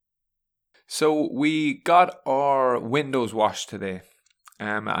So we got our windows washed today.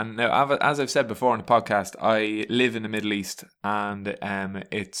 And now, as I've said before in the podcast, I live in the Middle East, and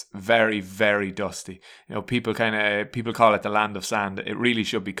it's very, very dusty. You know, people call it the land of sand. It really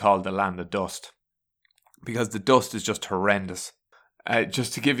should be called the land of dust, because the dust is just horrendous.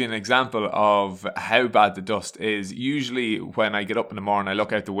 Just to give you an example of how bad the dust is, usually when I get up in the morning, I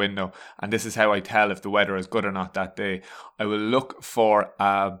look out the window, and this is how I tell if the weather is good or not that day. I will look for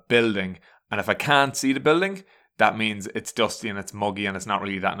a building, and if I can't see the building, that means it's dusty and it's muggy and it's not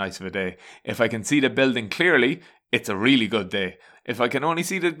really that nice of a day. If I can see the building clearly, it's a really good day. If I can only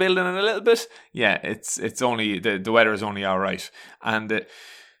see the building in a little bit, yeah, it's only the weather is only all right. And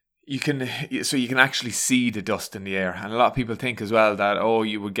you can actually see the dust in the air. And a lot of people think as well that,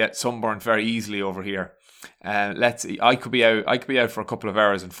 you would get sunburned very easily over here. I could be out for a couple of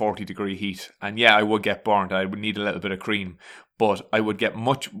hours in 40-degree heat, and yeah, I would get burned. I would need a little bit of cream, but I would get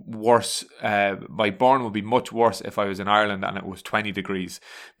much worse. My burn would be much worse if I was in Ireland and it was 20 degrees,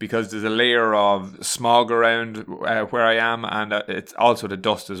 because there's a layer of smog around where I am, and it's also the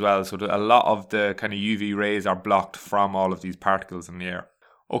dust as well. So a lot of the kind of UV rays are blocked from all of these particles in the air.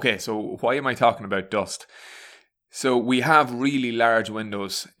 Okay, so why am I talking about dust? So we have really large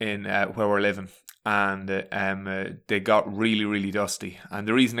windows in where we're living, and they got really, really dusty. And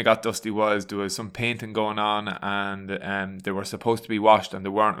the reason they got dusty was there was some painting going on, and they were supposed to be washed, and they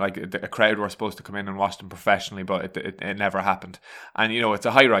weren't. Like, a crowd were supposed to come in and wash them professionally, but it never happened. And you know, it's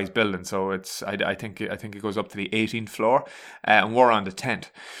a high-rise building, so I think it goes up to the 18th floor, and we're on the 10th.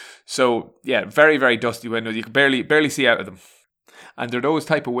 So yeah, very, very dusty windows. You can barely see out of them. And they're those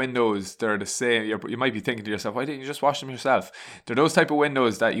type of windows, they're the same. You might be thinking to yourself, why didn't you just wash them yourself? They're those type of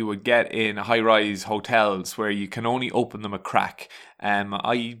windows that you would get in high-rise hotels where you can only open them a crack.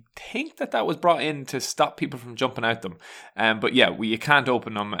 I think that was brought in to stop people from jumping out them. But yeah, you can't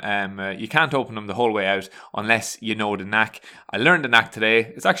open them. You can't open them the whole way out unless you know the knack. I learned the knack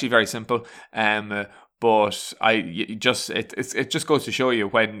today. It's actually very simple. But it just goes to show you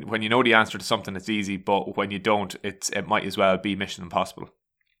when you know the answer to something, it's easy. But when you don't, it might as well be Mission Impossible.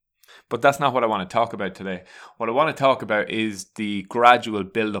 But that's not what I want to talk about today. What I want to talk about is the gradual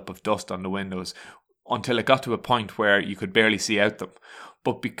build-up of dust on the windows until it got to a point where you could barely see out them.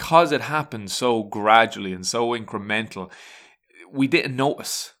 But because it happened so gradually and so incremental, we didn't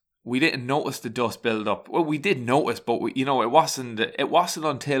notice. We didn't notice the dust build up. Well, we did notice, but it wasn't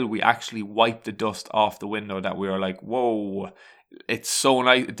until we actually wiped the dust off the window that we were like, whoa, it's so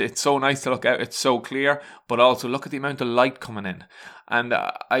nice. It's so nice to look out. It's so clear, but also look at the amount of light coming in. And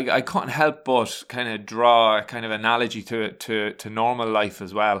I couldn't help but kind of draw a kind of analogy to it to normal life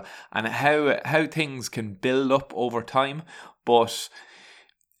as well, and how things can build up over time, but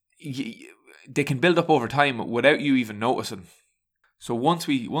they can build up over time without you even noticing. So once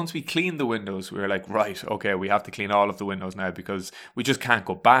we cleaned the windows, we were like, right, okay, we have to clean all of the windows now, because we just can't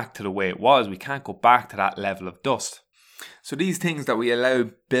go back to the way it was. We can't go back to that level of dust. So these things that we allow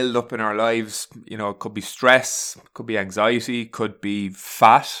build up in our lives, it could be stress, could be anxiety, could be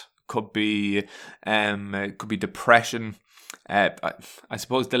fat, could be depression. I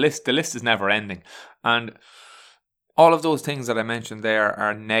suppose the list is never ending, and all of those things that I mentioned there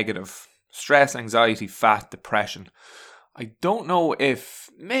are negative: stress, anxiety, fat, depression. I don't know if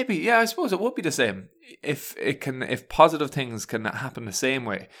I suppose it would be the same if positive things can happen the same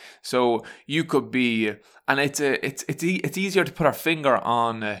way. So you could be, and it's easier to put our finger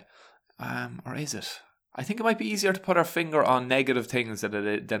on, or is it? I think it might be easier to put our finger on negative things than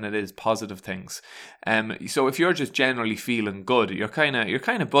it is positive things. So if you're just generally feeling good, you're kind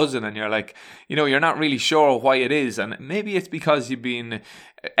of buzzing, and you're like, you're not really sure why it is, and maybe it's because you've been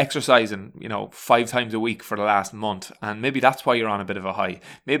exercising 5 times a week for the last month, and maybe that's why you're on a bit of a high.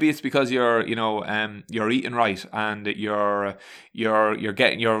 Maybe it's because you're eating right, and you're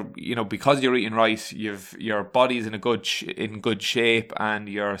getting because you're eating right, your body's in good shape, and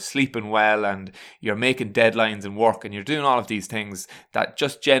you're sleeping well, and you're making deadlines and work, and you're doing all of these things that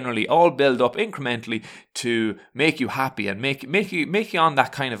just generally all build up incrementally to make you happy and make you on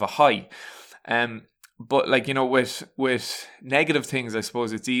that kind of a high. But with negative things, I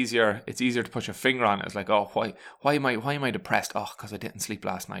suppose it's easier to put your finger on it. It's like, why am I depressed? Because I didn't sleep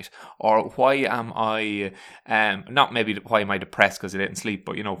last night. Or why am I not maybe why am I depressed because I didn't sleep,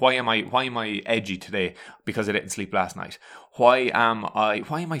 but why am I edgy today because I didn't sleep last night? Why am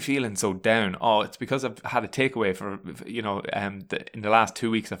I feeling so down? It's because I've had a takeaway for in the last 2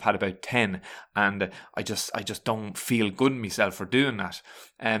 weeks I've had about 10, and I just don't feel good in myself for doing that.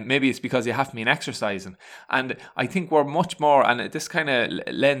 Maybe it's because you haven't been exercising. And I think we're much more, and this kind of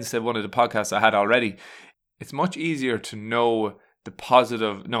lends to one of the podcasts I had already, it's much easier to know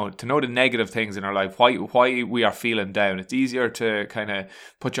to know the negative things in our life, why we are feeling down. It's easier to kind of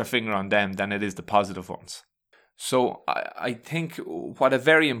put your finger on them than it is the positive ones. So I think what a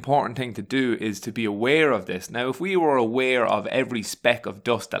very important thing to do is to be aware of this. Now, if we were aware of every speck of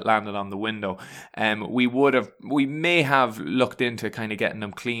dust that landed on the window, we may have looked into kind of getting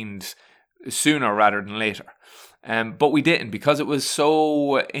them cleaned sooner rather than later. But we didn't, because it was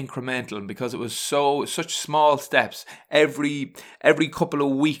so incremental and because it was such small steps. Every couple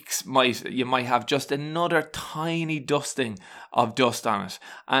of weeks you might have just another tiny dusting of dust on it.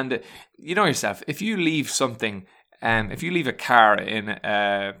 And you know yourself, if you leave something, if you leave a car in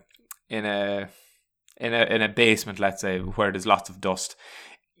a basement, let's say, where there's lots of dust,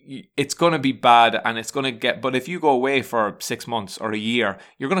 it's going to be bad, and it's going to but if you go away for 6 months or a year,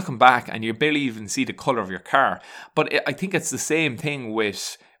 you're going to come back and you barely even see the color of your car. But I think it's the same thing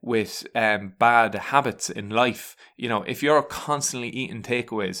with bad habits in life. You know, if you're constantly eating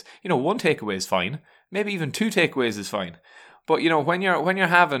takeaways, you know, 1 takeaway is fine, maybe even 2 takeaways is fine. But you know, when you're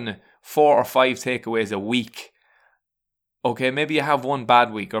having 4 or 5 takeaways a week, okay, maybe you have 1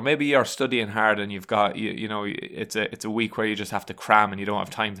 bad week, or maybe you're studying hard and you've got, you know, it's a week where you just have to cram and you don't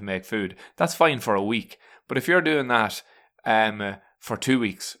have time to make food. That's fine for a week. But if you're doing that for 2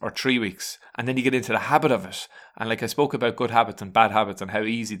 weeks or 3 weeks, and then you get into the habit of it, and like I spoke about good habits and bad habits and how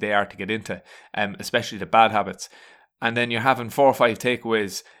easy they are to get into, especially the bad habits, and then you're having 4 or 5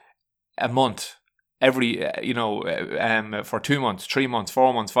 takeaways a month, for 2 months, 3 months,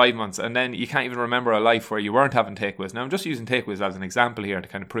 4 months, 5 months, and then you can't even remember a life where you weren't having takeaways. Now, I'm just using takeaways as an example here to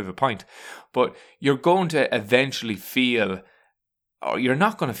kind of prove a point, but you're going to eventually feel, or you're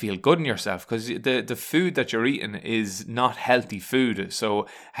not going to feel good in yourself, because the food that you're eating is not healthy food. So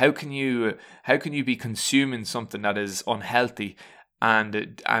how can you be consuming something that is unhealthy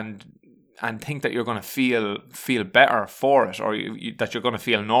and think that you're going to feel better for it, or that you're going to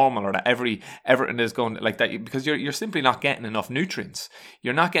feel normal, or that everything is going like that, because you're simply not getting enough nutrients.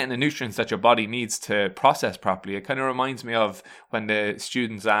 You're not getting the nutrients that your body needs to process properly. It kind of reminds me of when the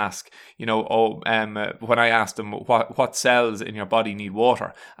students ask, when I asked them what cells in your body need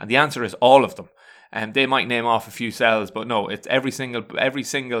water, and the answer is all of them. And they might name off a few cells, but no, it's every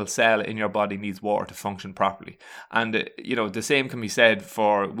single cell in your body needs water to function properly. And the same can be said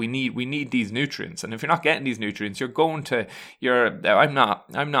for we need these nutrients. And if you're not getting these nutrients, I'm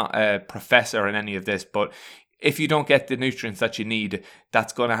not a professor in any of this, but if you don't get the nutrients that you need,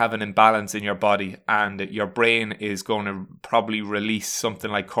 that's going to have an imbalance in your body, and your brain is going to probably release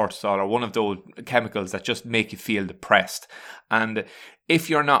something like cortisol, or one of those chemicals that just make you feel depressed. And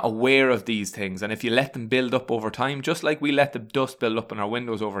if you're not aware of these things, and if you let them build up over time, just like we let the dust build up in our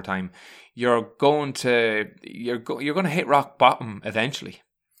windows over time, you're going to hit rock bottom eventually.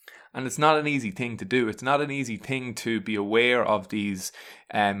 And it's not an easy thing to do. It's not an easy thing to be aware of these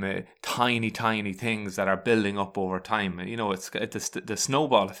tiny things that are building up over time. You know, it's the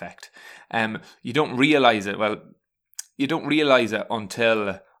snowball effect. You don't realize it. Well, you don't realize it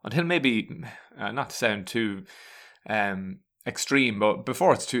until maybe, not to sound too extreme, but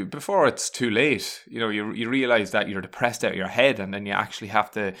before it's too late. You know, you realize that you're depressed out of your head, and then you actually have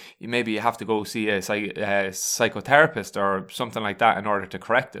to go see a psychotherapist or something like that in order to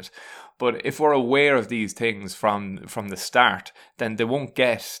correct it. But if we're aware of these things from the start, then they won't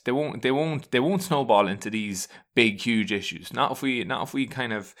snowball into these big, huge issues. Not if we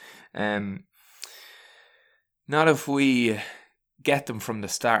get them from the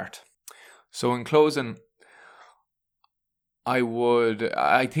start. So in closing,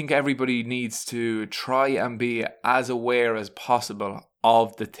 I think everybody needs to try and be as aware as possible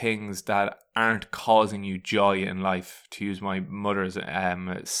of the things that aren't causing you joy in life, to use my mother's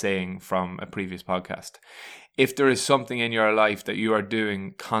saying from a previous podcast. If there is something in your life that you are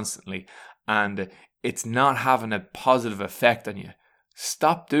doing constantly and it's not having a positive effect on you,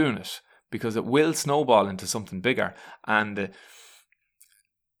 stop doing it, because it will snowball into something bigger, and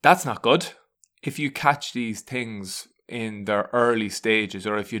that's not good. If you catch these things in their early stages,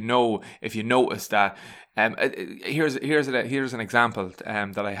 or if you notice that, here's an example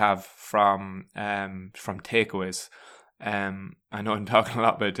that I have from takeaways. I know I'm talking a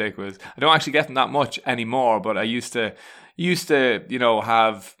lot about takeaways. I don't actually get them that much anymore, but I used to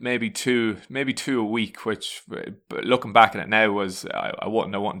have maybe two a week, which, looking back at it now, was I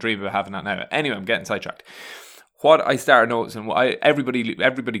wouldn't dream about having that now. Anyway, I'm getting sidetracked. What I started noticing,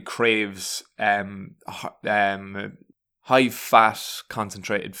 everybody craves high fat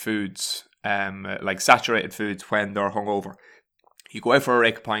concentrated foods, like saturated foods, when they're hungover. You go out for a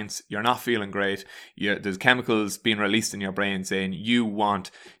rake of pints, you're not feeling great. There's chemicals being released in your brain saying you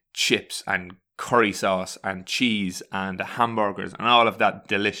want chips and curry sauce and cheese and hamburgers and all of that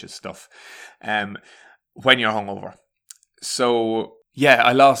delicious stuff when you're hungover. So yeah,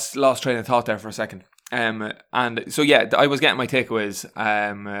 I lost train of thought there for a second. And so yeah, I was getting my takeaways,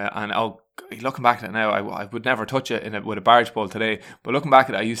 and looking back at it now, I would never touch it with a barge pole today. But looking back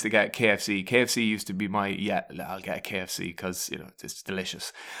at it, I used to get KFC. KFC used to be I'll get a KFC because it's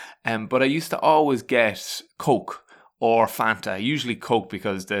delicious. But I used to always get Coke or Fanta, usually Coke,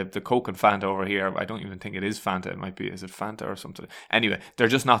 because the Coke and Fanta over here, I don't even think it is Fanta. It might be, is it Fanta or something? Anyway, they're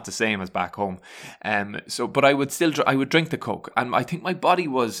just not the same as back home. But I would drink the Coke, and I think my body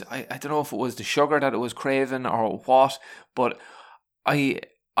was, I don't know if it was the sugar that it was craving or what, but I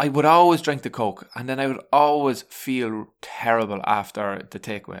would always drink the Coke, and then I would always feel terrible after the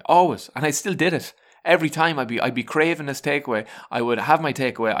takeaway, always, and I still did it. Every time I'd be craving this takeaway, I would have my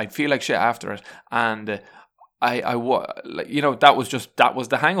takeaway, I'd feel like shit after it, and that was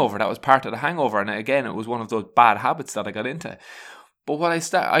the hangover. That was part of the hangover. And again, it was one of those bad habits that I got into. But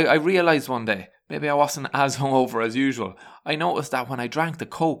what I realized one day, maybe I wasn't as hungover as usual. I noticed that when I drank the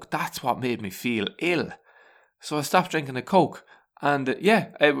Coke, that's what made me feel ill. So I stopped drinking the Coke. And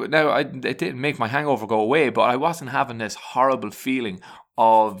it didn't make my hangover go away, but I wasn't having this horrible feeling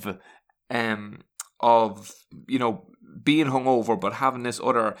of being hungover, but having this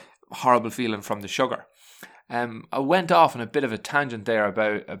other horrible feeling from the sugar. I went off on a bit of a tangent there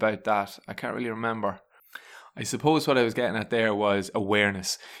about that. I can't really remember. I suppose what I was getting at there was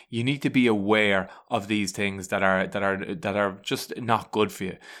awareness. You need to be aware of these things that are just not good for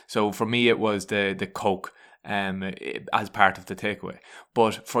you. So for me, it was the Coke as part of the takeaway.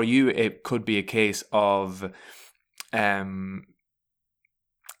 But for you, it could be a case of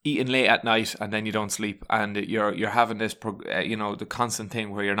eating late at night and then you don't sleep, and you're having this the constant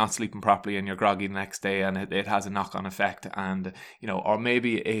thing where you're not sleeping properly and you're groggy the next day, and it has a knock-on effect. And or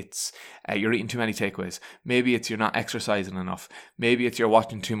maybe it's you're eating too many takeaways, maybe it's you're not exercising enough, maybe it's you're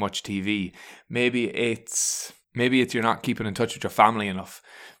watching too much TV, maybe it's you're not keeping in touch with your family enough,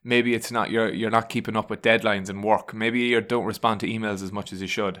 maybe it's not you're not keeping up with deadlines and work, maybe you don't respond to emails as much as you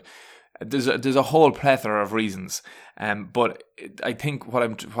should. There's a whole plethora of reasons, but I think what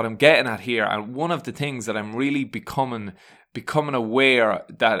I'm getting at here, and one of the things that I'm really becoming aware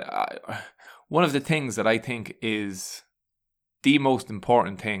that one of the things that I think is the most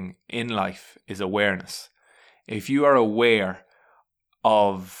important thing in life is awareness. If you are aware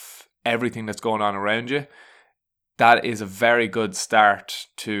of everything that's going on around you, that is a very good start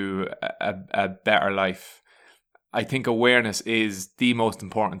to a better life. I think awareness is the most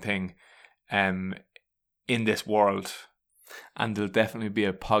important thing in this world, and there'll definitely be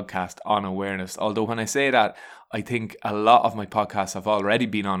a podcast on awareness. Although when I say that, I think a lot of my podcasts have already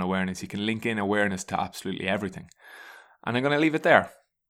been on awareness. You can link in awareness to absolutely everything. And I'm going to leave it there.